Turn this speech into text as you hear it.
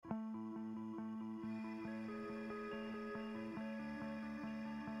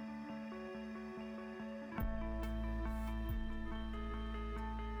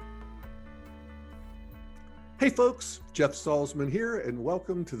Hey folks, Jeff Salzman here, and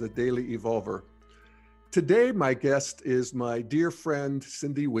welcome to the Daily Evolver. Today, my guest is my dear friend,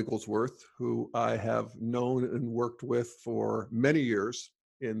 Cindy Wigglesworth, who I have known and worked with for many years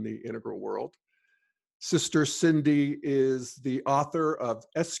in the integral world. Sister Cindy is the author of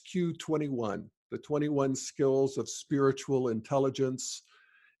SQ21, the 21 Skills of Spiritual Intelligence.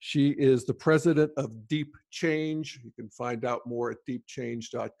 She is the president of Deep Change. You can find out more at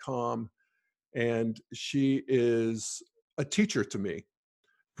deepchange.com. And she is a teacher to me,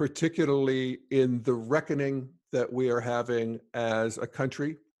 particularly in the reckoning that we are having as a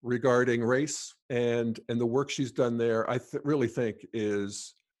country regarding race, and the work she's done there, I really think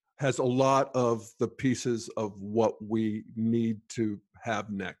has a lot of the pieces of what we need to have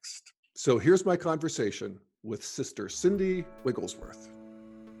next. So here's my conversation with Sister Cindy Wigglesworth.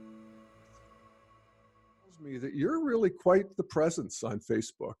 Tells me that you're really quite the presence on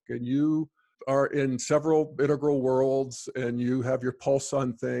Facebook, and you are in several integral worlds, and you have your pulse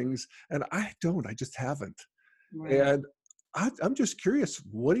on things, and I just haven't. Right. And I'm just curious,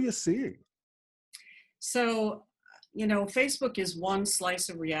 what are you seeing? So, Facebook is one slice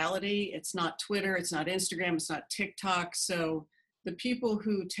of reality. It's not Twitter, it's not Instagram, it's not TikTok. So the people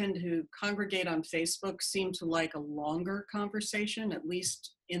who tend to congregate on Facebook seem to like a longer conversation, at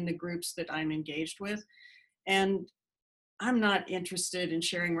least in the groups that I'm engaged with. And I'm not interested in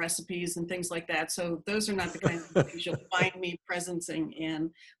sharing recipes and things like that. So those are not the kind of things you'll find me presencing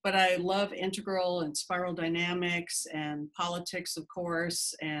in. But I love integral and spiral dynamics and politics, of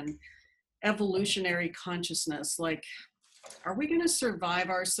course, and evolutionary consciousness. Like, are we going to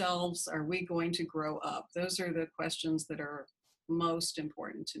survive ourselves? Are we going to grow up? Those are the questions that are most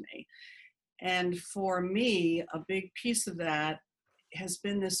important to me. And for me, a big piece of that has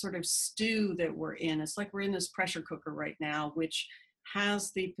been this sort of stew that we're in. It's like we're in this pressure cooker right now, which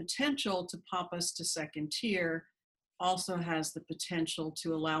has the potential to pop us to second tier, also has the potential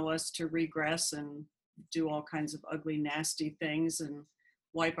to allow us to regress and do all kinds of ugly, nasty things and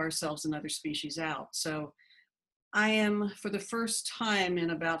wipe ourselves and other species out. So I am, for the first time in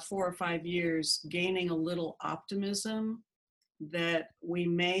about 4 or 5 years, gaining a little optimism that we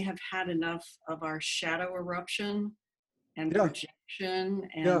may have had enough of our shadow eruption and projection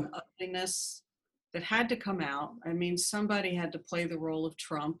and ugliness that had to come out. I mean, somebody had to play the role of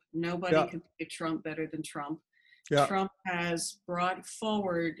Trump. Nobody could play Trump better than Trump. Trump has brought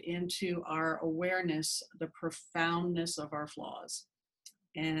forward into our awareness the profoundness of our flaws.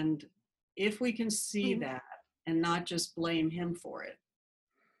 And if we can see that and not just blame him for it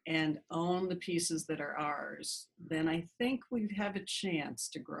and own the pieces that are ours, then I think we have a chance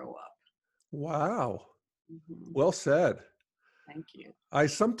to grow up. Wow. Mm-hmm. Well said. Thank you. I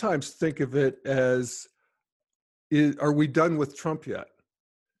sometimes think of it as, are we done with Trump yet?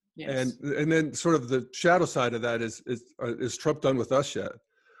 Yes. And then sort of the shadow side of that is Trump done with us yet?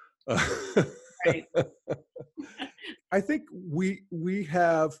 Right. I think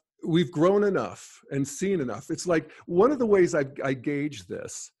we've grown enough and seen enough. It's like one of the ways I gauge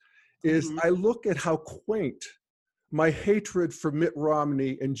this is I look at how quaint my hatred for Mitt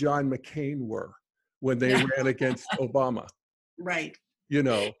Romney and John McCain were when they ran against Obama. Right.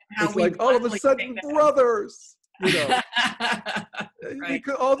 It's like all of a sudden brothers, Right.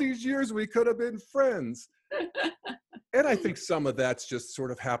 All these years we could have been friends. And I think some of that's just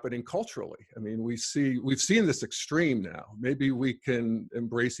sort of happening culturally. I mean, we've seen this extreme now. Maybe we can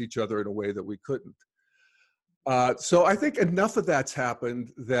embrace each other in a way that we couldn't. So I think enough of that's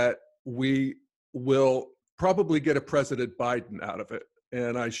happened that we will probably get a President Biden out of it.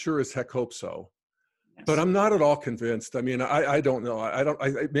 And I sure as heck hope so. Yes. But I'm not at all convinced. I mean, I don't know.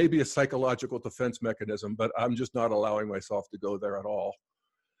 It may be a psychological defense mechanism, but I'm just not allowing myself to go there at all.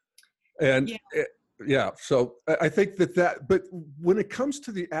 And so I think but when it comes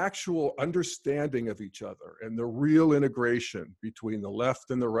to the actual understanding of each other and the real integration between the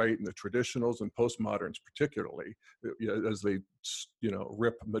left and the right and the traditionals and postmoderns, particularly, as they,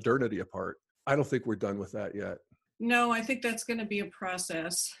 rip modernity apart, I don't think we're done with that yet. No, I think that's going to be a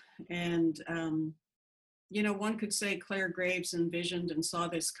process. And, one could say Clare Graves envisioned and saw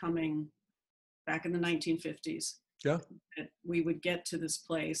this coming back in the 1950s. Yeah. That we would get to this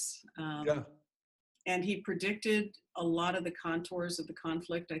place. And he predicted a lot of the contours of the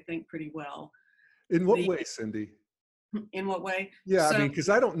conflict, I think, pretty well. In what way, Cindy? In what way? Yeah, I mean, because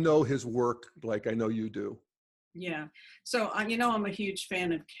I don't know his work like I know you do. Yeah. So, I'm a huge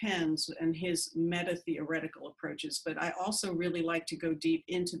fan of Ken's and his meta-theoretical approaches, but I also really like to go deep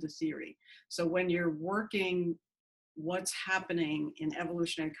into the theory. So when you're working what's happening in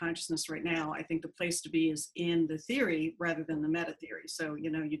evolutionary consciousness right now, I think the place to be is in the theory rather than the meta theory. So,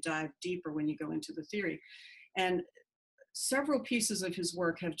 you dive deeper when you go into the theory. And several pieces of his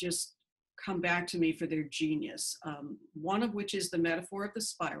work have just come back to me for their genius. One of which is the metaphor of the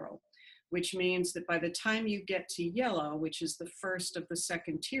spiral, which means that by the time you get to yellow, which is the first of the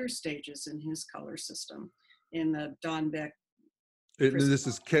second tier stages in his color system, in the Don Beck. This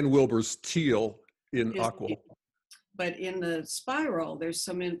is Ken Wilber's teal in is aqua. teal. But in the spiral, there's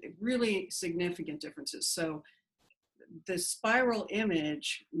some really significant differences. So the spiral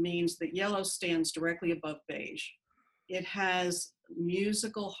image means that yellow stands directly above beige. It has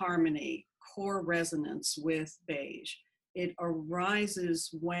musical harmony, core resonance with beige. It arises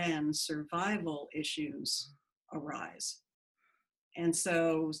when survival issues arise. And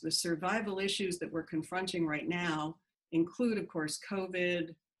so the survival issues that we're confronting right now include, of course,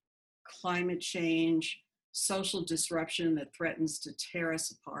 COVID, climate change, social disruption that threatens to tear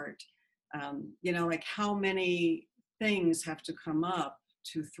us apart. Like how many things have to come up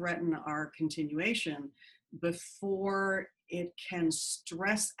to threaten our continuation before it can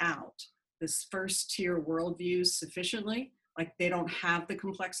stress out this first tier worldview sufficiently, like they don't have the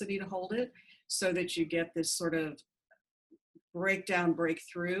complexity to hold it, so that you get this sort of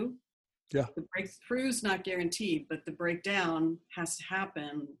breakthrough. Yeah. The breakthrough is not guaranteed, but the breakdown has to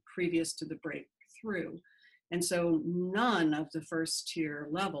happen previous to the breakthrough. And so none of the first tier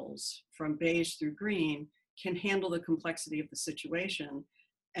levels from beige through green can handle the complexity of the situation.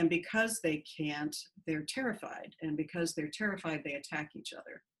 And because they can't, they're terrified. And because they're terrified, they attack each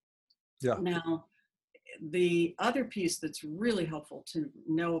other. Yeah. Now, the other piece that's really helpful to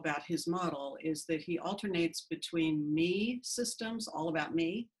know about his model is that he alternates between me systems, all about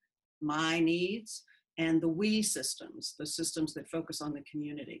me, my needs, and the we systems, the systems that focus on the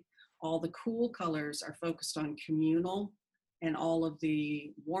community. All the cool colors are focused on communal, and all of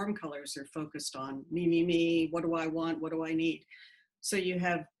the warm colors are focused on me, what do I want, what do I need? So you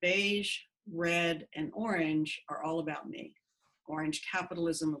have beige, red, and orange are all about me. Orange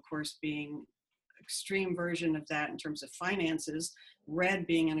capitalism, of course, being extreme version of that in terms of finances, red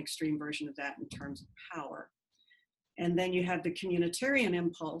being an extreme version of that in terms of power. And then you have the communitarian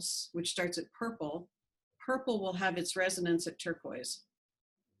impulse, which starts at purple. Purple will have its resonance at turquoise.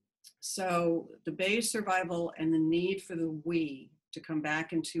 So the beige survival and the need for the we to come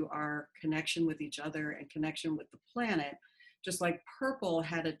back into our connection with each other and connection with the planet, just like purple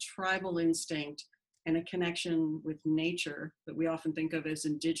had a tribal instinct and a connection with nature that we often think of as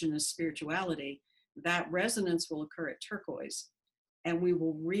indigenous spirituality, that resonance will occur at turquoise. And we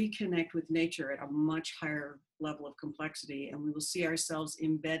will reconnect with nature at a much higher level of complexity, and we will see ourselves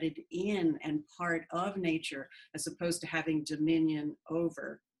embedded in and part of nature as opposed to having dominion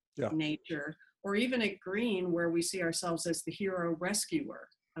over nature, or even at green where we see ourselves as the hero rescuer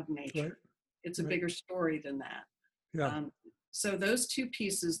of nature. Right. It's a bigger story than that. Yeah. So those two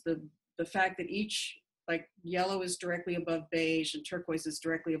pieces, the fact that each, like yellow is directly above beige and turquoise is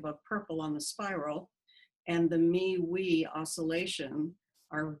directly above purple on the spiral, and the me-we oscillation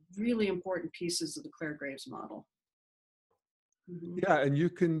are really important pieces of the Clare Graves model. Mm-hmm. Yeah, and you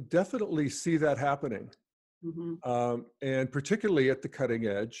can definitely see that happening. Mm-hmm. And particularly at the cutting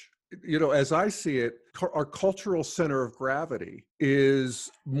edge. As I see it, our cultural center of gravity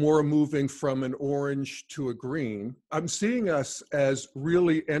is more moving from an orange to a green. I'm seeing us as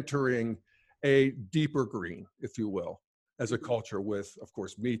really entering a deeper green, if you will, as a culture with, of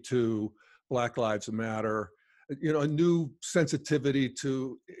course, Me Too, Black Lives Matter, a new sensitivity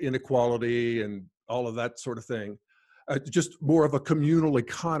to inequality and all of that sort of thing. Just more of a communal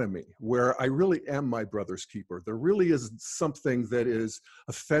economy where I really am my brother's keeper. There really is something that is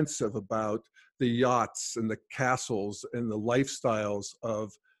offensive about the yachts and the castles and the lifestyles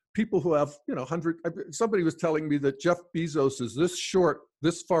of people who have, somebody was telling me that Jeff Bezos is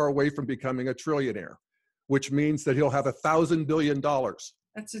this far away from becoming a trillionaire, which means that he'll have $1,000 billion.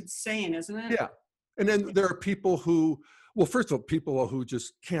 That's insane, isn't it? Yeah. And then there are people who, well, first of all, people who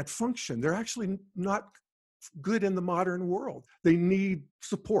just can't function. They're actually not good in the modern world. They need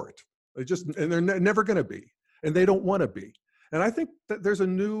support. And they're never going to be, and they don't want to be. And I think that there's a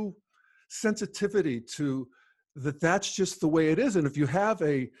new sensitivity to that's just the way it is. And if you have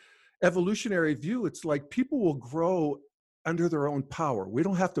a evolutionary view, it's like people will grow under their own power. We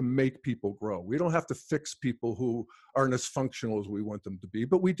don't have to make people grow. We don't have to fix people who aren't as functional as we want them to be,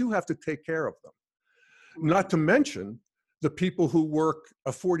 but we do have to take care of them. Not to mention the people who work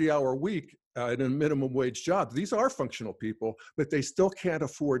a 40-hour week in a minimum wage job. These are functional people, but they still can't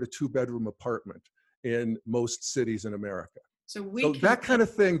afford a 2-bedroom apartment in most cities in America. So that kind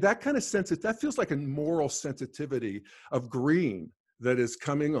of thing, that kind of sense, that feels like a moral sensitivity of green that is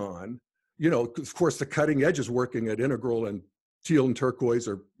coming on. Of course, the cutting edge is working at integral and teal and turquoise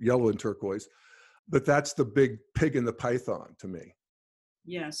or yellow and turquoise. But that's the big pig in the python to me.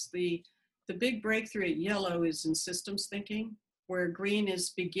 Yes, the big breakthrough at yellow is in systems thinking, where green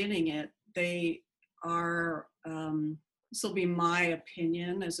is beginning it. They are, this will be my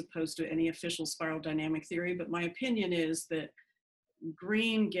opinion as opposed to any official spiral dynamic theory, but my opinion is that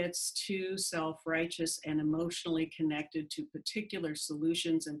green gets too self-righteous and emotionally connected to particular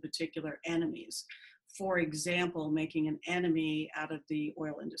solutions and particular enemies. For example, making an enemy out of the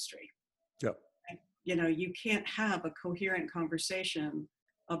oil industry. Yep. You know, you can't have a coherent conversation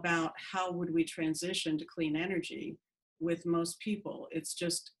about how would we transition to clean energy with most people. It's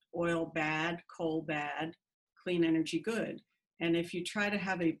just oil bad, coal bad, clean energy good. And if you try to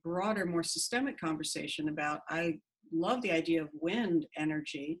have a broader, more systemic conversation about, I love the idea of wind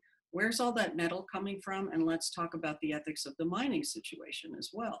energy, where's all that metal coming from? And let's talk about the ethics of the mining situation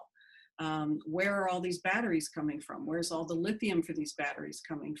as well. Where are all these batteries coming from? Where's all the lithium for these batteries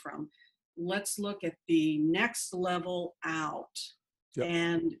coming from? Let's look at the next level out. Yep.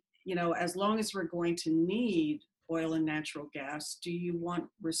 And, you know, as long as we're going to need oil and natural gas, do you want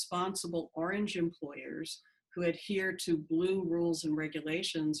responsible orange employers who adhere to blue rules and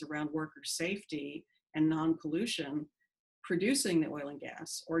regulations around worker safety and non-pollution producing the oil and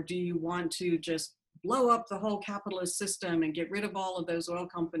gas? Or do you want to just blow up the whole capitalist system and get rid of all of those oil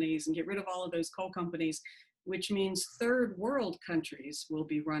companies and get rid of all of those coal companies, which means third world countries will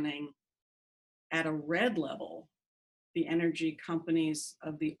be running at a red level the energy companies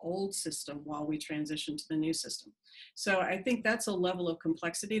of the old system while we transition to the new system. So I think that's a level of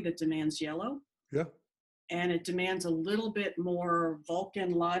complexity that demands yellow. Yeah. And it demands a little bit more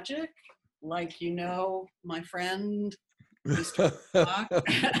Vulcan logic, like, you know, my friend, Mr.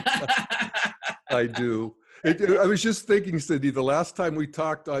 I do. I was just thinking, Cindy, the last time we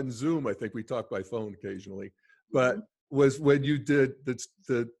talked on Zoom, I think we talked by phone occasionally, but was when you did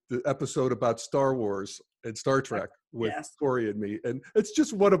the episode about Star Wars and Star Trek with Corey and me. And it's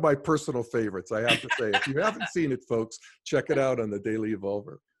just one of my personal favorites, I have to say. If you haven't seen it, folks, check it out on the Daily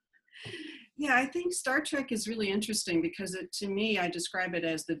Evolver. Yeah, I think Star Trek is really interesting because to me, I describe it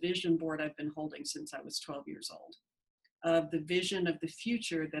as the vision board I've been holding since I was 12 years old, of the vision of the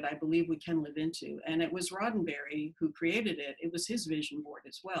future that I believe we can live into. And it was Roddenberry who created it. It was his vision board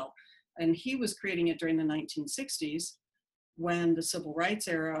as well. And he was creating it during the 1960s when the civil rights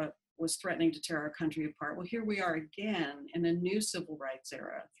era was threatening to tear our country apart. Well, here we are again in a new civil rights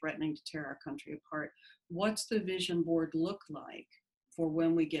era threatening to tear our country apart. What's the vision board look like for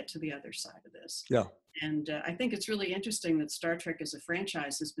when we get to the other side of this? Yeah. And I think it's really interesting that Star Trek as a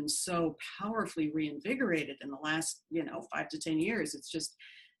franchise has been so powerfully reinvigorated in the last, 5 to 10 years. It's just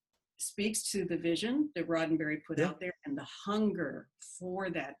speaks to the vision that Roddenberry put out there and the hunger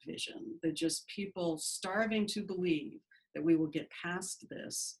for that vision, that just people starving to believe that we will get past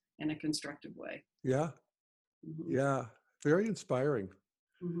this in a constructive way. Yeah. Mm-hmm. Yeah. Very inspiring.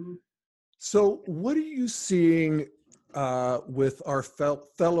 Mm-hmm. So what are you seeing with our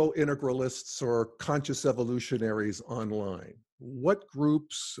fellow integralists or conscious evolutionaries online? What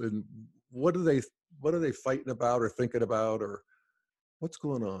groups and what are they fighting about or thinking about, or what's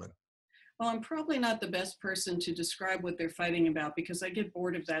going on? Well, I'm probably not the best person to describe what they're fighting about because I get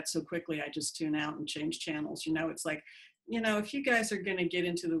bored of that so quickly. I just tune out and change channels. It's like, if you guys are going to get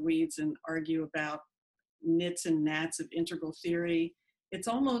into the weeds and argue about nits and gnats of integral theory, it's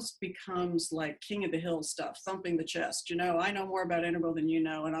almost becomes like King of the Hill stuff, thumping the chest. I know more about integral than you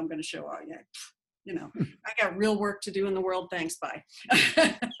know, and I'm going to show out. I got real work to do in the world. Thanks, bye.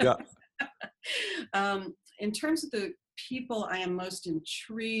 Yeah. In terms of the people I am most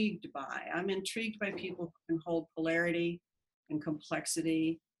intrigued by, I'm intrigued by people who can hold polarity and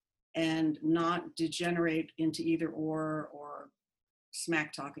complexity and not degenerate into either or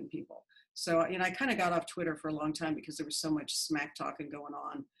smack talking people. So, I kind of got off Twitter for a long time because there was so much smack talking going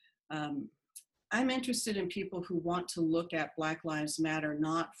on. I'm interested in people who want to look at Black Lives Matter,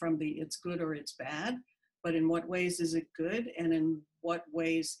 not from the it's good or it's bad, but in what ways is it good and in what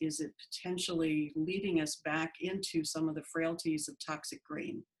ways is it potentially leading us back into some of the frailties of toxic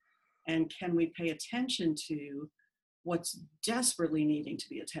green? And can we pay attention to what's desperately needing to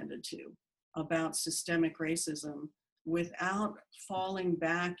be attended to about systemic racism without falling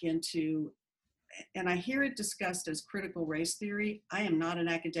back into, and I hear it discussed as critical race theory. I am not an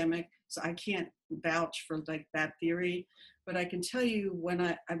academic, so I can't vouch for that theory, but I can tell you when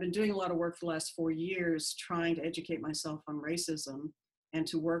I've been doing a lot of work for the last 4 years trying to educate myself on racism and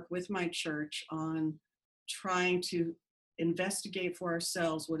to work with my church on trying to investigate for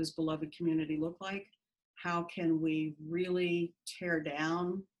ourselves what does beloved community look like? How can we really tear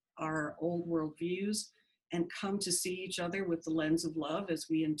down our old world views and come to see each other with the lens of love as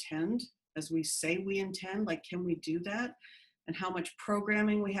we intend as we say we intend? Like, can we do that? And how much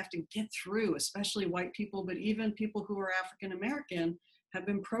programming we have to get through, especially white people, but even people who are African American have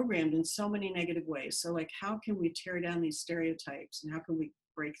been programmed in so many negative ways. So like, how can we tear down these stereotypes and how can we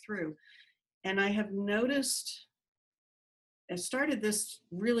break through? And I have noticed, I started this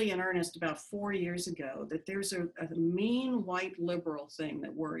really in earnest about 4 years ago, that there's a mean white liberal thing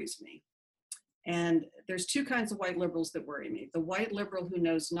that worries me. And there's two kinds of white liberals that worry me. The white liberal who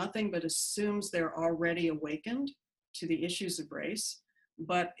knows nothing but assumes they're already awakened to the issues of race.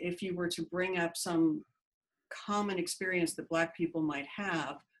 But if you were to bring up some common experience that Black people might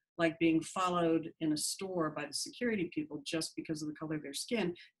have, like being followed in a store by the security people just because of the color of their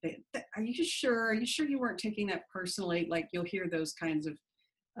skin, are you sure? Are you sure you weren't taking that personally? Like, you'll hear those kinds of,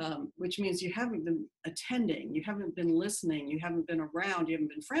 which means you haven't been attending, you haven't been listening, you haven't been around, you haven't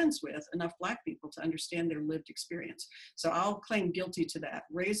been friends with enough Black people to understand their lived experience. So I'll claim guilty to that.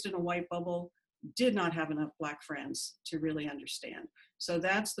 Raised in a white bubble, did not have enough Black friends to really understand. So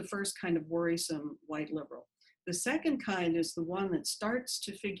that's the first kind of worrisome white liberal. The second kind is the one that starts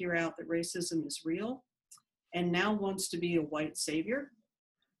to figure out that racism is real and now wants to be a white savior,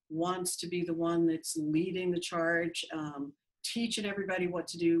 wants to be the one that's leading the charge, teaching everybody what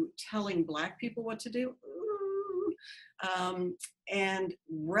to do, telling Black people what to do, and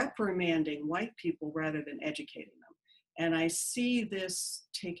reprimanding white people rather than educating them. And I see this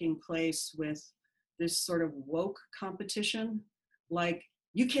taking place with this sort of woke competition, like,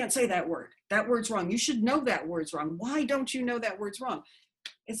 you can't say that word. That word's wrong. You should know that word's wrong. Why don't you know that word's wrong?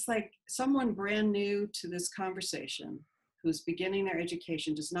 It's like someone brand new to this conversation who's beginning their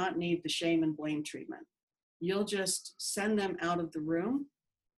education does not need the shame and blame treatment. You'll just send them out of the room.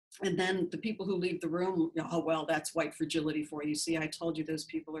 And then the people who leave the room, oh, well, that's white fragility for you. See, I told you those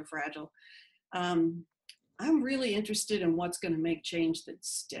people are fragile. I'm really interested in what's going to make change that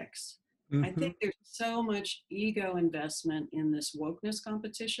sticks. I think there's so much ego investment in this wokeness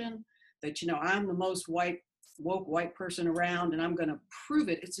competition that, I'm the most woke white person around and I'm going to prove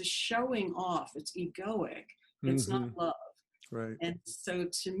it. It's a showing off. It's egoic. It's not love. Right. And so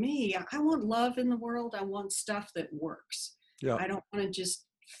to me, I want love in the world. I want stuff that works. Yeah. I don't want to just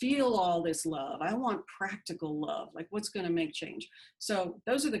feel all this love. I want practical love, like what's going to make change. So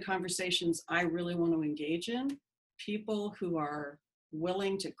those are the conversations I really want to engage in. People who are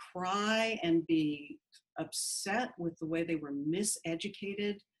willing to cry and be upset with the way they were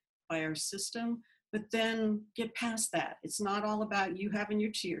miseducated by our system, but then get past that. It's not all about you having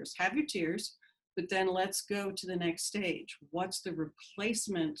your tears. Have your tears, but then let's go to the next stage. What's the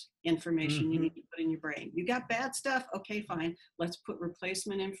replacement information you need to put in your brain? You got bad stuff? Okay, fine. Let's put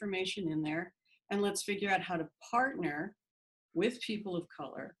replacement information in there and let's figure out how to partner with people of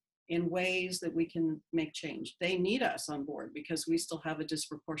color in ways that we can make change. They need us on board because we still have a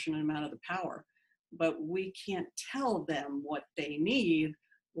disproportionate amount of the power, but we can't tell them what they need.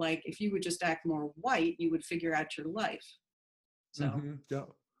 Like, if you would just act more white, you would figure out your life. So, yeah.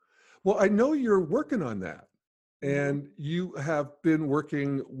 Well, I know you're working on that, and you have been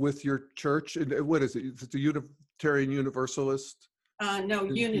working with your church. And what is it? Is it the Unitarian Universalist? No,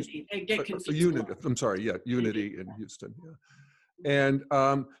 Unity. They get confused. Unity. I'm sorry. Yeah, Unity in Houston. Yeah. And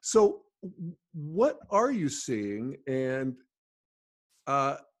so what are you seeing, and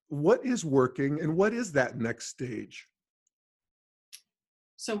what is working, and what is that next stage?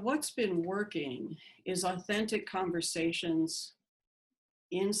 So what's been working is authentic conversations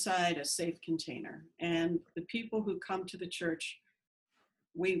inside a safe container. And the people who come to the church,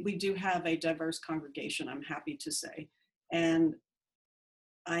 we do have a diverse congregation, I'm happy to say. And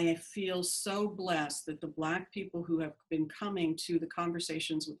I feel so blessed that the Black people who have been coming to the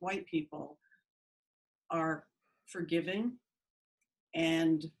conversations with white people are forgiving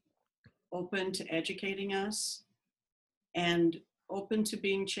and open to educating us and open to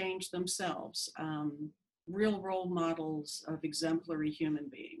being changed themselves. Real role models of exemplary human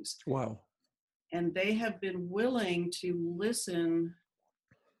beings. Wow. And they have been willing to listen,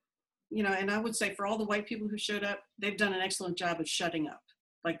 and I would say for all the white people who showed up, they've done an excellent job of shutting up.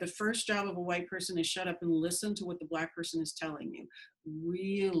 Like, the first job of a white person is shut up and listen to what the Black person is telling you.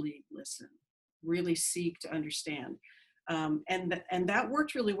 Really listen, really seek to understand. And that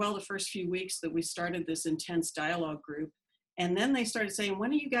worked really well the first few weeks that we started this intense dialogue group. And then they started saying,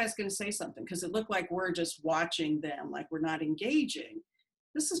 when are you guys going to say something? Because it looked like we're just watching them, like we're not engaging.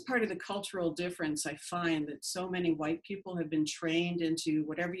 This is part of the cultural difference I find, that so many white people have been trained into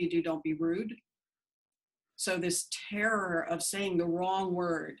whatever you do, don't be rude. So this terror of saying the wrong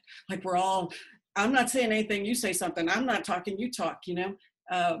word, like I'm not saying anything, you say something, I'm not talking, you talk,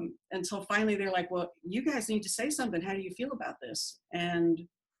 until finally they're like, well, you guys need to say something. How do you feel about this? And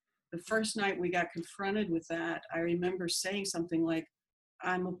the first night we got confronted with that, I remember saying something like,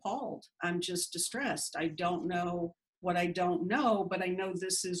 I'm appalled. I'm just distressed. I don't know what I don't know, but I know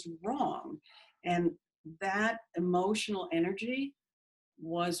this is wrong. And that emotional energy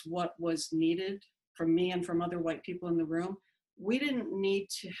was what was needed from me and from other white people in the room. We didn't need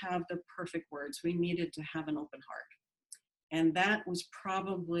to have the perfect words. We needed to have an open heart. And that was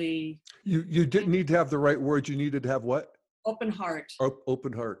probably... You didn't need to have the right words. You needed to have what? Open heart.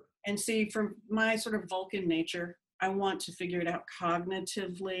 Open heart. And see, from my sort of Vulcan nature, I want to figure it out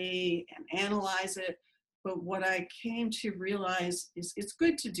cognitively and analyze it. But what I came to realize is it's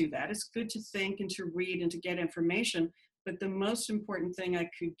good to do that. It's good to think and to read and to get information. But the most important thing I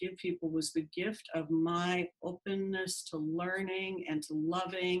could give people was the gift of my openness to learning and to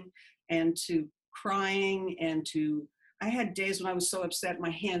loving and to crying and to... I had days when I was so upset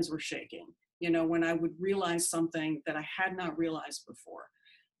my hands were shaking, you know, when I would realize something that I had not realized before.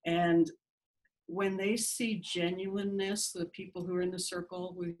 And when they see genuineness, the people who are in the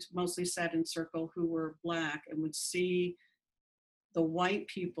circle, we mostly sat in circle who were Black, and would see the white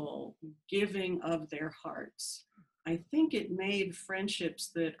people giving of their hearts, I think it made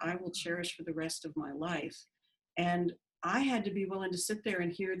friendships that I will cherish for the rest of my life. And I had to be willing to sit there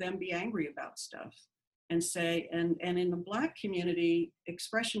and hear them be angry about stuff and say, and in the Black community,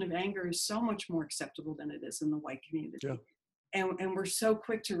 expression of anger is so much more acceptable than it is in the white community. Yeah. And we're so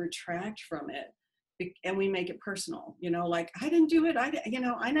quick to retract from it, and we make it personal, you know, like, I didn't do it.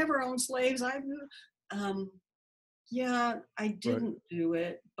 I never owned slaves. Yeah, I didn't do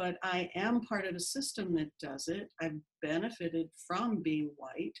it, but I am part of a system that does it. I've benefited from being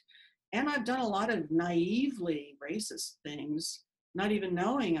white, and I've done a lot of naively racist things, not even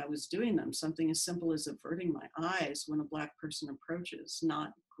knowing I was doing them. Something as simple as averting my eyes when a Black person approaches,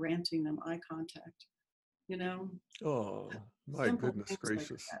 not granting them eye contact, you know? Oh, my goodness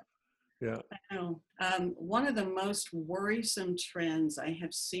gracious. Like yeah. I know. One of the most worrisome trends I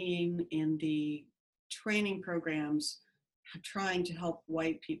have seen in the training programs trying to help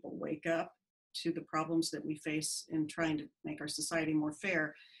white people wake up to the problems that we face in trying to make our society more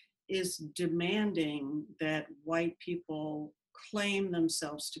fair is demanding that white people claim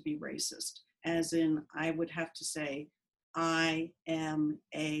themselves to be racist. As in, I would have to say, I am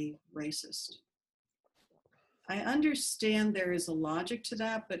a racist. I understand there is a logic to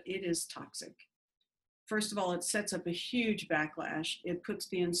that, but it is toxic. First of all, it sets up a huge backlash. It puts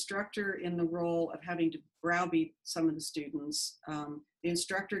the instructor in the role of having to browbeat some of the students. The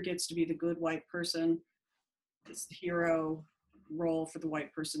instructor gets to be the good white person. It's the hero role for the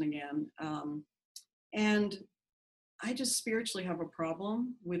white person again. And I just spiritually have a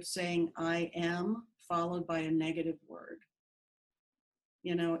problem with saying I am followed by a negative word.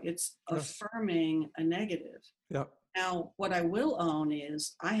 You know, it's affirming a negative. Yeah. Now, what I will own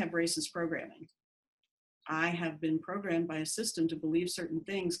is I have racist programming. I have been programmed by a system to believe certain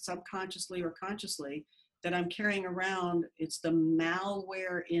things subconsciously or consciously that I'm carrying around. It's the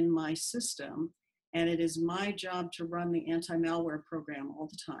malware in my system, and it is my job to run the anti-malware program all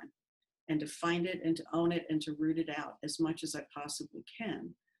the time and to find it and to own it and to root it out as much as I possibly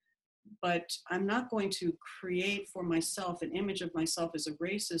can. But I'm not going to create for myself an image of myself as a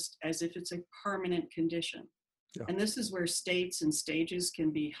racist as if it's a permanent condition. Yeah. And this is where states and stages can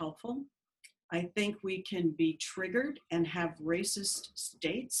be helpful. I think we can be triggered and have racist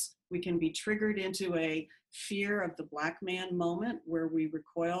states. We can be triggered into a fear of the Black man moment where we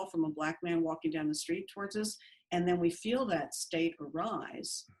recoil from a Black man walking down the street towards us. And then we feel that state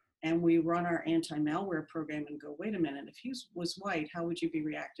arise and we run our anti-malware program and go, wait a minute, if he was white, how would you be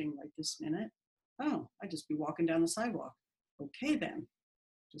reacting right this minute? Oh, I'd just be walking down the sidewalk. Okay, then,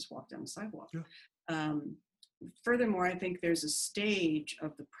 just walk down the sidewalk. Yeah. Furthermore, I think there's a stage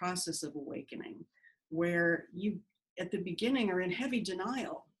of the process of awakening where you, at the beginning, are in heavy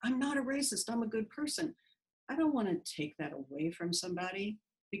denial. I'm not a racist, I'm a good person. I don't want to take that away from somebody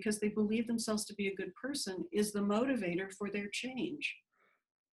because they believe themselves to be a good person is the motivator for their change.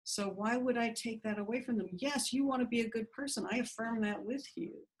 So why would I take that away from them? Yes, you want to be a good person. I affirm that with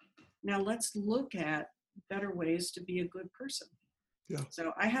you. Now let's look at better ways to be a good person. Yeah.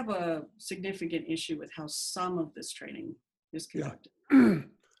 So I have a significant issue with how some of this training is conducted. Yeah,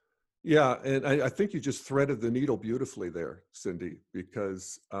 yeah, and I think you just threaded the needle beautifully there, Cindy,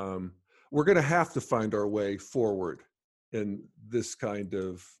 because we're going to have to find our way forward in this kind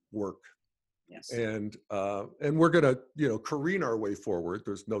of work. Yes. And we're going to, careen our way forward.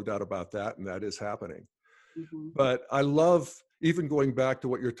 There's no doubt about that, and that is happening. Mm-hmm. But I love, even going back to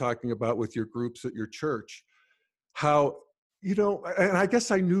what you're talking about with your groups at your church, how, and I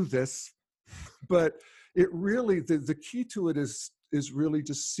guess I knew this, but it really, the key to it is is really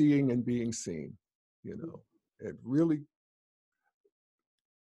just seeing and being seen, you know, and really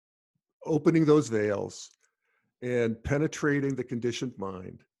opening those veils and penetrating the conditioned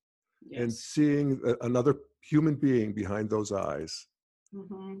mind and Yes. seeing another human being behind those eyes.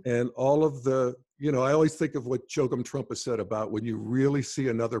 Hmm. And all of the, you know, I always think of what Chogyam Trungpa said about when you really see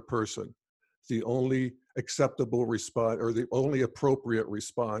another person, the only acceptable response or the only appropriate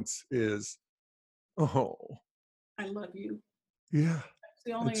response is, oh, I love you. yeah, It's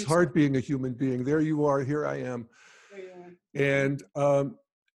the only it's accept. hard being a human being. There you are, here I am. There you are. Mhm.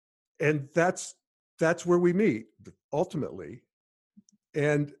 And that's where we meet ultimately.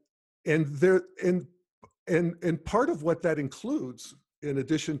 And and there and part of what that includes, in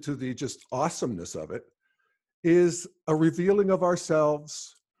addition to the just awesomeness of it, is a revealing of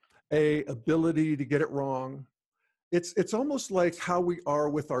ourselves, a ability to get it wrong. It's almost like how we are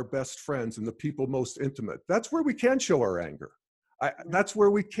with our best friends and the people most intimate. That's where we can show our anger. Right. That's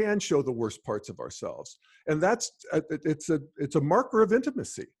where we can show the worst parts of ourselves, and that's it's a marker of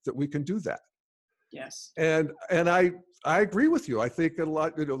intimacy that we can do that. Yes. And I agree with you. I think a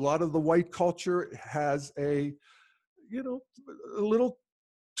lot of the white culture has a, you know, a little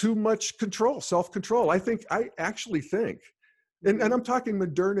too much control, self-control. I actually think, and Mhm. I'm talking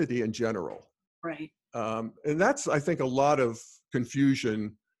modernity in general. Right. And that's, I think, a lot of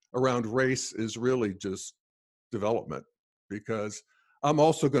confusion around race is really just development, because I'm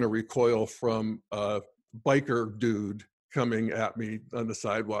also going to recoil from a biker dude coming at me on the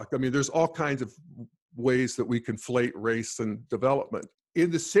sidewalk. I mean, there's all kinds of ways that we conflate race and development.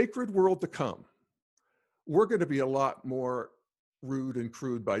 In the sacred world to come, we're going to be a lot more rude and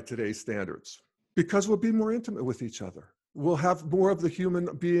crude by today's standards because we'll be more intimate with each other. We'll have more of the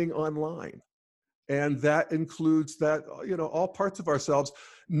human being online. And that includes that, you know, all parts of ourselves,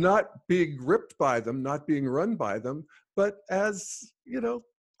 not being gripped by them, not being run by them, but as, you know,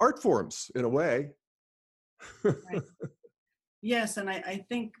 art forms in a way. Right. Yes, and I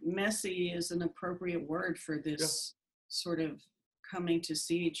think messy is an appropriate word for Yeah. this sort of coming to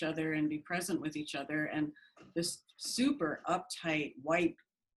see each other and be present with each other. And this super uptight white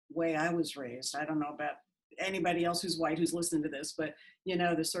way I was raised. I don't know about anybody else who's white who's listening to this, but you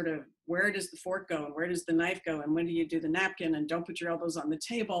know, the sort of where does the fork go and where does the knife go and when do you do the napkin, and don't put your elbows on the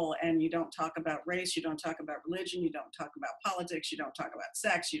table, and you don't talk about race, you don't talk about religion, you don't talk about politics, you don't talk about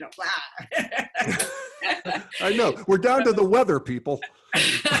sex, you don't blah. I know. We're down to the weather, people.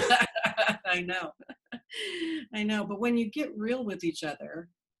 I know. I know. But when you get real with each other,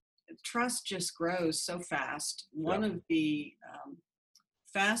 trust just grows so fast. Yeah. One of the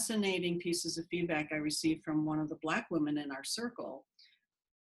fascinating pieces of feedback I received from one of the Black women in our circle,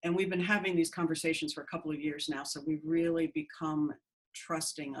 and we've been having these conversations for a couple of years now, so we've really become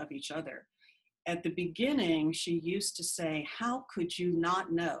trusting of each other. At the beginning, she used to say, "How could you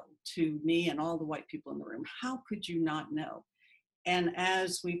not know?" to me and all the white people in the room. "How could you not know?" And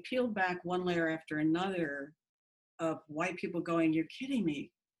as we peeled back one layer after another of white people going, "You're kidding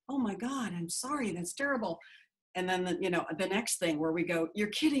me. Oh my God, I'm sorry, that's terrible." And then, the next thing where we go, "You're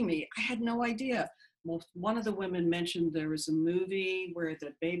kidding me. I had no idea." Well, one of the women mentioned there was a movie where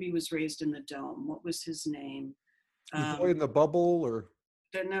the baby was raised in the dome. What was his name? The boy in the bubble, or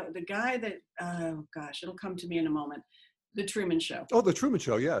The guy that, oh gosh, it'll come to me in a moment. The Truman Show. oh, the Truman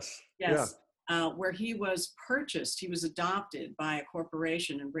Show. Yes. Yeah. Yes. Where he was purchased, he was adopted by a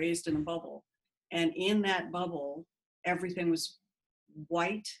corporation and raised in a bubble. And in that bubble, everything was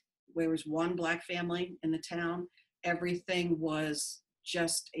white. There was one Black family in the town. Everything was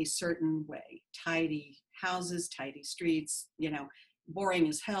just a certain way: tidy houses, tidy streets, boring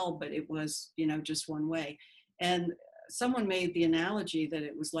as hell, but it was, just one way. And someone made the analogy that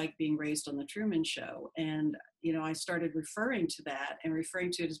it was like being raised on the Truman Show. And, I started referring to that and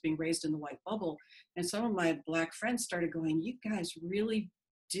referring to it as being raised in the white bubble. And some of my Black friends started going, "You guys really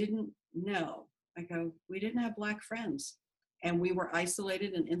didn't know." I go, "We didn't have Black friends. And we were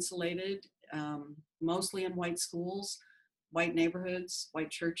isolated and insulated, mostly in white schools, white neighborhoods, white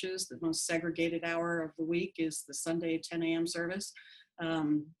churches. The most segregated hour of the week is the Sunday 10 a.m. service.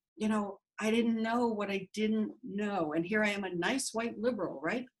 I didn't know what I didn't know. And here I am, a nice white liberal,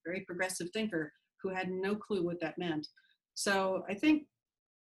 right? Very progressive thinker who had no clue what that meant." So I think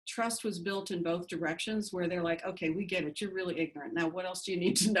trust was built in both directions, where they're like, "Okay, we get it. You're really ignorant. Now, what else do you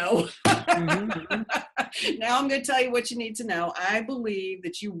need to know?" Mm-hmm. Now I'm going to tell you what you need to know. I believe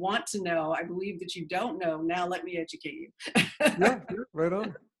that you want to know. I believe that you don't know. Now let me educate you. Yeah. Right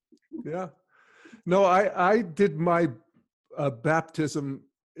on. Yeah. No, I did my baptism,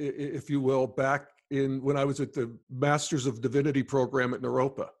 if you will, back in when I was at the Masters of Divinity program at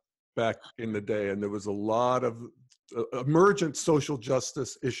Naropa back in the day, and there was a lot of emergent social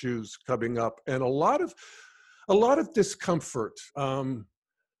justice issues coming up, and a lot of discomfort. I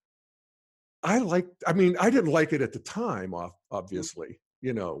didn't like it at the time, obviously,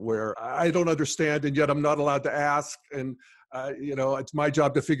 where I don't understand, and yet I'm not allowed to ask, and it's my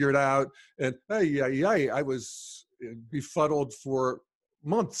job to figure it out. And I was befuddled for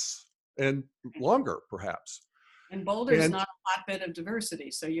months and longer, perhaps. And Boulder is not a hotbed of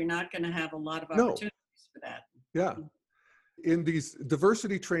diversity, so you're not going to have a lot of opportunities for that. Yeah. In these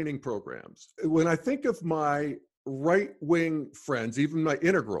diversity training programs, when I think of my right-wing friends, even my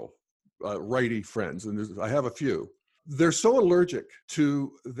integral righty friends, and I have a few, they're so allergic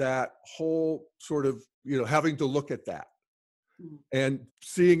to that whole sort of, having to look at that and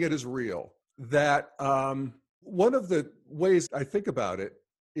seeing it as real, that one of the ways I think about it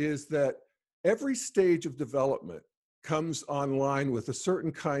is that every stage of development comes online with a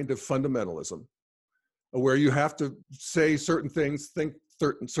certain kind of fundamentalism, where you have to say certain things, think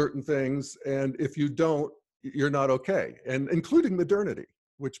certain things, and if you don't, you're not okay, and including modernity,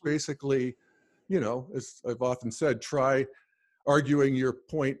 which basically, as I've often said, try arguing your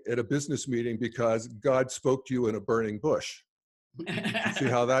point at a business meeting because God spoke to you in a burning bush. See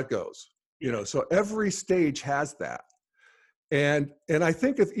how that goes. So every stage has that. And I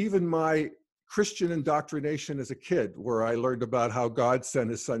think of even my Christian indoctrination as a kid, where I learned about how God sent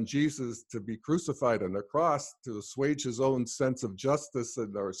his son Jesus to be crucified on the cross to assuage his own sense of justice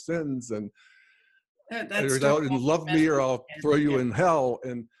and our sins, and love me or I'll throw you in hell.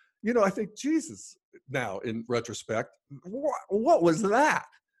 And, I think Jesus now, in retrospect, what was that?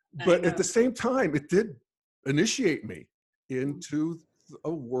 But at the same time, it did initiate me into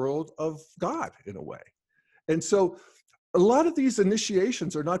a world of God in a way. And so a lot of these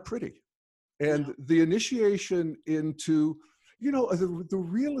initiations are not pretty. And the initiation into, the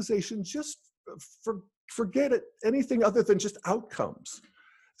realization, just forget it, anything other than just outcomes,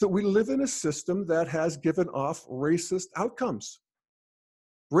 that we live in a system that has given off racist outcomes,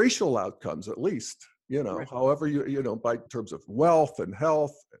 racial outcomes, at least, Right. however by terms of wealth and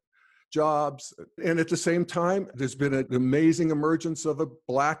health, jobs. And at the same time, there's been an amazing emergence of a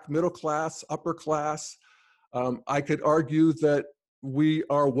Black middle class, upper class. I could argue that we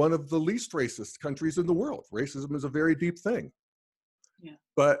are one of the least racist countries in the world. Racism is a very deep thing. Yeah.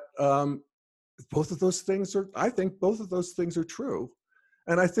 But both of those things are true.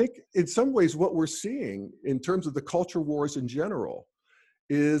 And I think in some ways what we're seeing in terms of the culture wars in general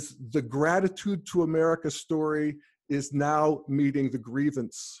is the gratitude to America story is now meeting the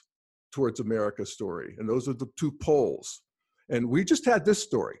grievance towards America story. And those are the two poles. And we just had this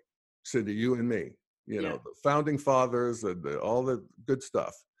story, Cindy, you and me. The founding fathers and all the good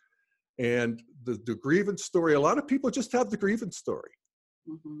stuff. And the grievance story, a lot of people just have the grievance story.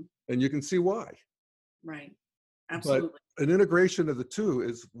 Mm-hmm. And you can see why. Right. Absolutely. But an integration of the two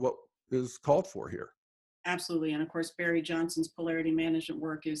is what is called for here. Absolutely. And of course, Barry Johnson's polarity management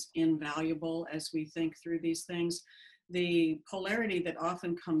work is invaluable as we think through these things. The polarity that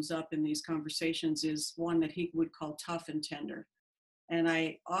often comes up in these conversations is one that he would call tough and tender. And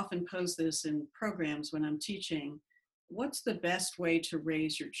I often pose this in programs when I'm teaching. What's the best way to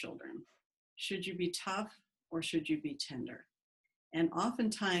raise your children? Should you be tough or should you be tender? And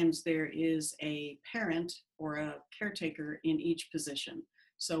oftentimes there is a parent or a caretaker in each position.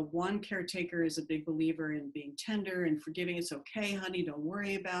 So one caretaker is a big believer in being tender and forgiving. It's okay, honey, don't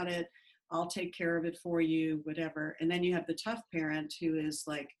worry about it. I'll take care of it for you, whatever. And then you have the tough parent who is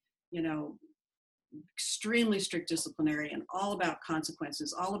like, extremely strict disciplinarian, all about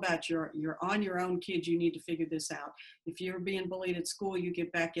consequences, all about you're on your own, kid, you need to figure this out. If you're being bullied at school, you get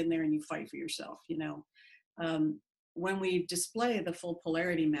back in there and you fight for yourself. When we display the full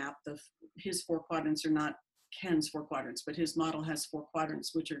polarity map, his 4 quadrants are not Ken's 4 quadrants, but his model has 4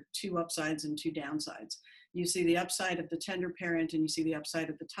 quadrants, which are 2 upsides and 2 downsides. You see the upside of the tender parent and you see the upside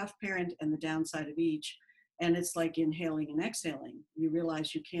of the tough parent and the downside of each. And it's like inhaling and exhaling. You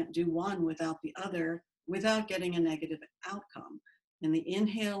realize you can't do one without the other without getting a negative outcome. And the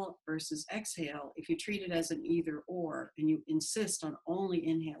inhale versus exhale, if you treat it as an either or, and you insist on only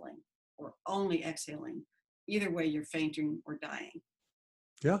inhaling or only exhaling, either way you're fainting or dying.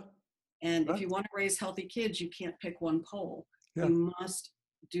 Yeah. And if you want to raise healthy kids, you can't pick one pole. Yeah. You must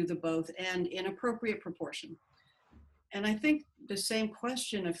do the both and in appropriate proportion. And I think the same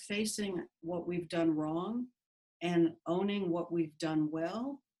question of facing what we've done wrong and owning what we've done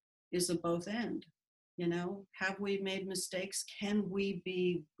well is a both end. Have we made mistakes? Can we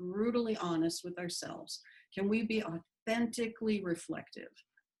be brutally honest with ourselves? Can we be authentically reflective?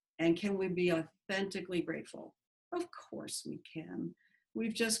 And can we be authentically grateful? Of course we can.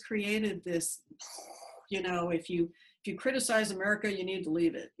 We've just created this, if you criticize America, you need to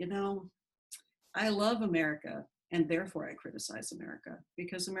leave it. I love America, and therefore I criticize America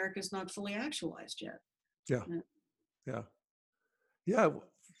because America is not fully actualized yet. Yeah. Yeah. Yeah.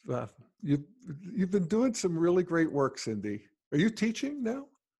 Uh, you've been doing some really great work, Cindy. Are you teaching now?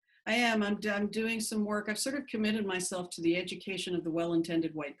 I am. I'm doing some work. I've sort of committed myself to the education of the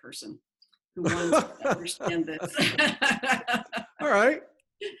well-intended white person who wants to understand this. All right.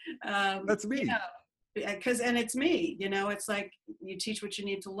 um, That's me. and it's me, it's like you teach what you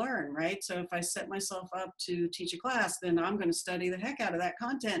need to learn, right? So if I set myself up to teach a class, then I'm going to study the heck out of that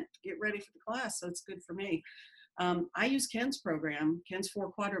content, get ready for the class. So it's good for me. I use Ken's program, Ken's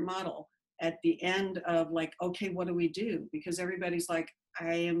 4-quadrant model, at the end of like, okay, what do we do? Because everybody's like,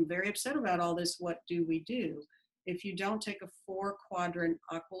 I am very upset about all this. What do we do? If you don't take a 4-quadrant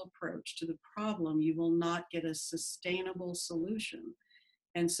AQUIL approach to the problem, you will not get a sustainable solution.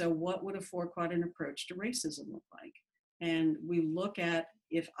 And so what would a 4-quadrant approach to racism look like? And we look at,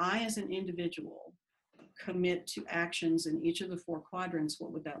 if I as an individual commit to actions in each of the 4 quadrants,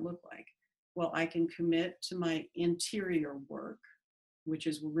 what would that look like? Well, I can commit to my interior work, which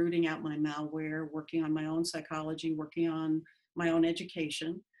is rooting out my malware, working on my own psychology, working on my own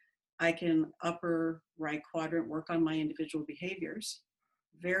education. I can upper right quadrant work on my individual behaviors.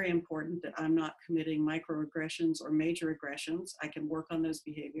 Very important that I'm not committing microaggressions or major aggressions. I can work on those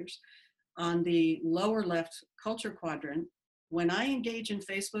behaviors. On the lower left culture quadrant, when I engage in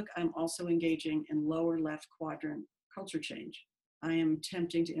Facebook, I'm also engaging in lower left quadrant culture change. I am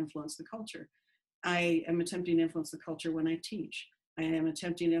attempting to influence the culture. I am attempting to influence the culture when I teach. I am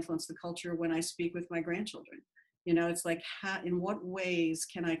attempting to influence the culture when I speak with my grandchildren. It's like, in what ways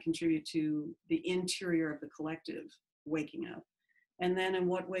can I contribute to the interior of the collective waking up? And then in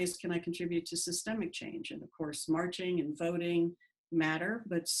what ways can I contribute to systemic change? And of course, marching and voting matter,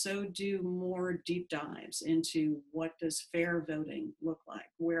 but so do more deep dives into what does fair voting look like?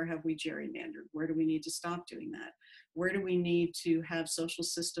 Where have we gerrymandered? Where do we need to stop doing that? Where do we need to have social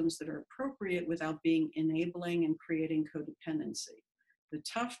systems that are appropriate without being enabling and creating codependency? The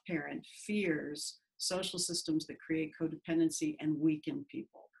tough parent fears social systems that create codependency and weaken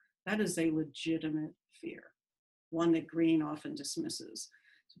people. That is a legitimate fear, one that Green often dismisses.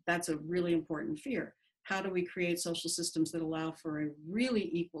 That's a really important fear. How do we create social systems that allow for a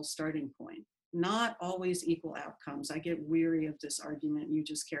really equal starting point? Not always equal outcomes. I get weary of this argument, you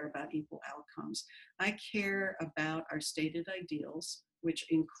just care about equal outcomes. I care about our stated ideals, which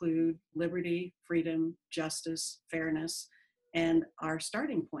include liberty, freedom, justice, fairness, and our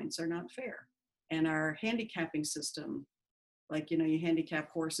starting points are not fair. And our handicapping system, like, you handicap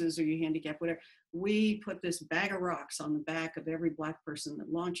horses or you handicap whatever, we put this bag of rocks on the back of every Black person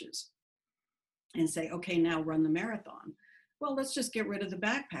that launches and say, okay, now run the marathon. Well, let's just get rid of the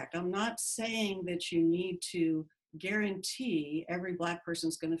backpack. I'm not saying that you need to guarantee every Black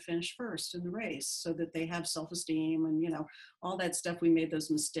person's going to finish first in the race so that they have self-esteem and, all that stuff we made those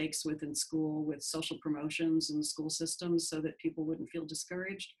mistakes with in school with social promotions and school systems so that people wouldn't feel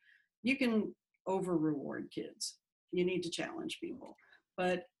discouraged. You can over-reward kids. You need to challenge people,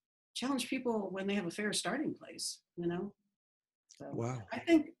 but challenge people when they have a fair starting place, So Wow. I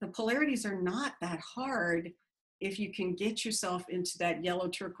think the polarities are not that hard if you can get yourself into that yellow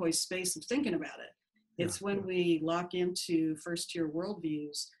turquoise space of thinking about it. It's when we lock into first-tier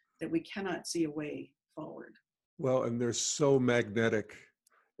worldviews that we cannot see a way forward. Well, and they're so magnetic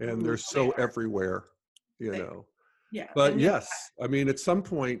and they're so everywhere, Yeah. But yes, I mean, at some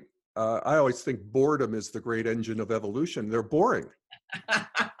point, I always think boredom is the great engine of evolution. They're boring.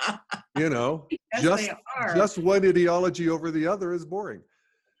 Yes, just one ideology over the other is boring.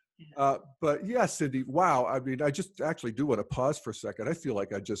 But yes, Cindy, wow. I mean, I just actually do want to pause for a second. I feel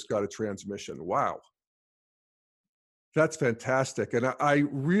like I just got a transmission. Wow. That's fantastic. And I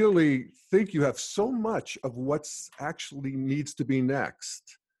really think you have so much of what's actually needs to be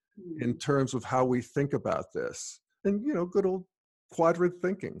next in terms of how we think about this. And, good old quadrant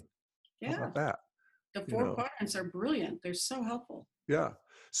thinking. Yeah. How about that? The 4 quadrants are brilliant. They're so helpful. Yeah.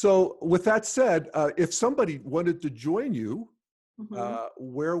 So with that said, if somebody wanted to join you,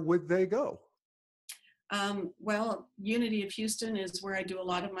 where would they go? Well, Unity of Houston is where I do a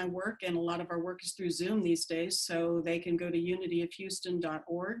lot of my work, and a lot of our work is through Zoom these days. So they can go to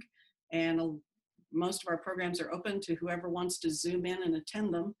unityofhouston.org, and most of our programs are open to whoever wants to Zoom in and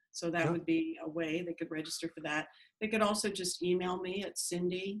attend them. So that would be a way they could register for that. They could also just email me at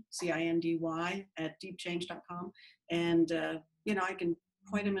Cindy, C-I-N-D-Y, at deepchange.com. And, I can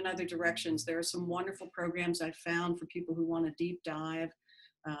point them in other directions. There are some wonderful programs I found for people who want a deep dive.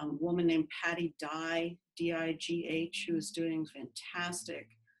 A woman named Patty Dye, D-I-G-H, who is doing fantastic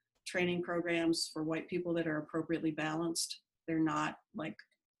training programs for white people that are appropriately balanced. They're not like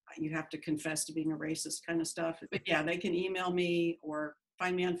you have to confess to being a racist kind of stuff. But yeah, they can email me or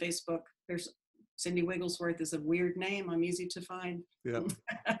find me on Facebook. There's Cindy Wigglesworth is a weird name. I'm easy to find. Yeah.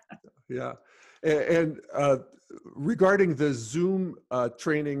 Yeah. And regarding the Zoom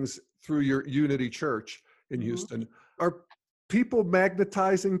trainings through your Unity Church in Houston, are people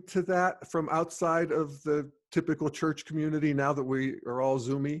magnetizing to that from outside of the typical church community now that we are all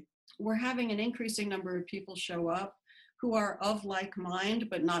Zoomy? We're having an increasing number of people show up who are of like mind,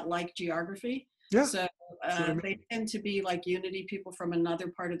 but not like geography. Yeah. So they tend to be like Unity people from another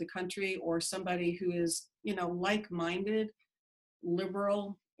part of the country, or somebody who is, like-minded,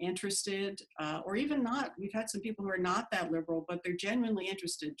 liberal, interested, or even not. We've had some people who are not that liberal, but they're genuinely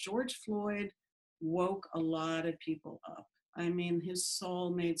interested. George Floyd woke a lot of people up. I mean, his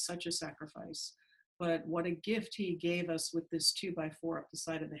soul made such a sacrifice, but what a gift he gave us with this 2x4 up the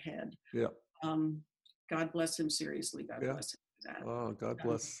side of the head. Yeah. God bless him, seriously. God bless him for that. Oh, God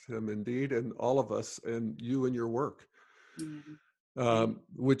bless him indeed, and all of us, and you and your work.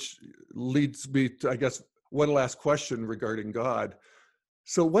 Which leads me to, I guess, one last question regarding God.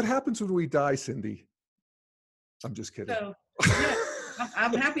 So what happens when we die, Cindy? I'm just kidding. So, yeah,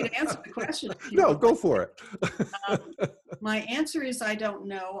 I'm happy to answer the question. No, go for it. My answer is I don't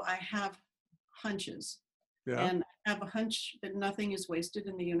know. I have hunches. Yeah. And I have a hunch that nothing is wasted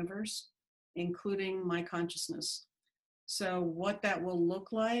in the universe, including my consciousness. So what that will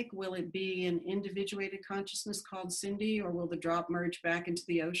look like, will it be an individuated consciousness called Cindy, or will the drop merge back into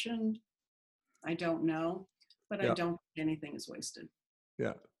the ocean? I don't know, but I don't think anything is wasted.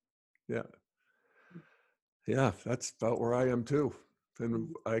 Yeah. Yeah. Yeah, that's about where I am too.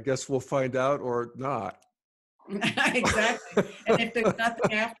 And I guess we'll find out or not. Exactly. And if there's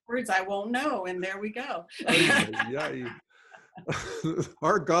nothing afterwards, I won't know. And there we go. Yeah.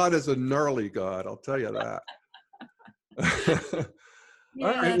 Our God is a gnarly God, I'll tell you that. Yeah.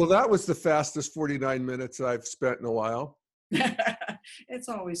 All right. Well, that was the fastest 49 minutes I've spent in a while. It's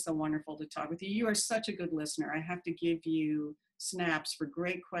always so wonderful to talk with you. You are such a good listener. I have to give you snaps for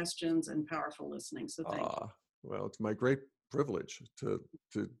great questions and powerful listening. So thank you. Well, it's my great privilege to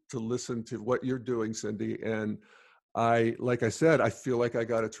listen to what you're doing, Cindy. And like I said, I feel like I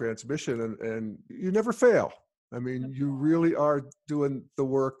got a transmission, and you never fail. I mean, you really are doing the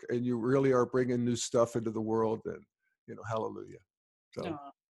work, and you really are bringing new stuff into the world, and, hallelujah. So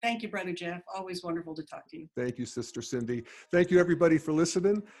thank you, Brother Jeff. Always wonderful to talk to you. Thank you, Sister Cindy. Thank you, everybody, for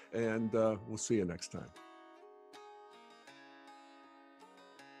listening, and we'll see you next time.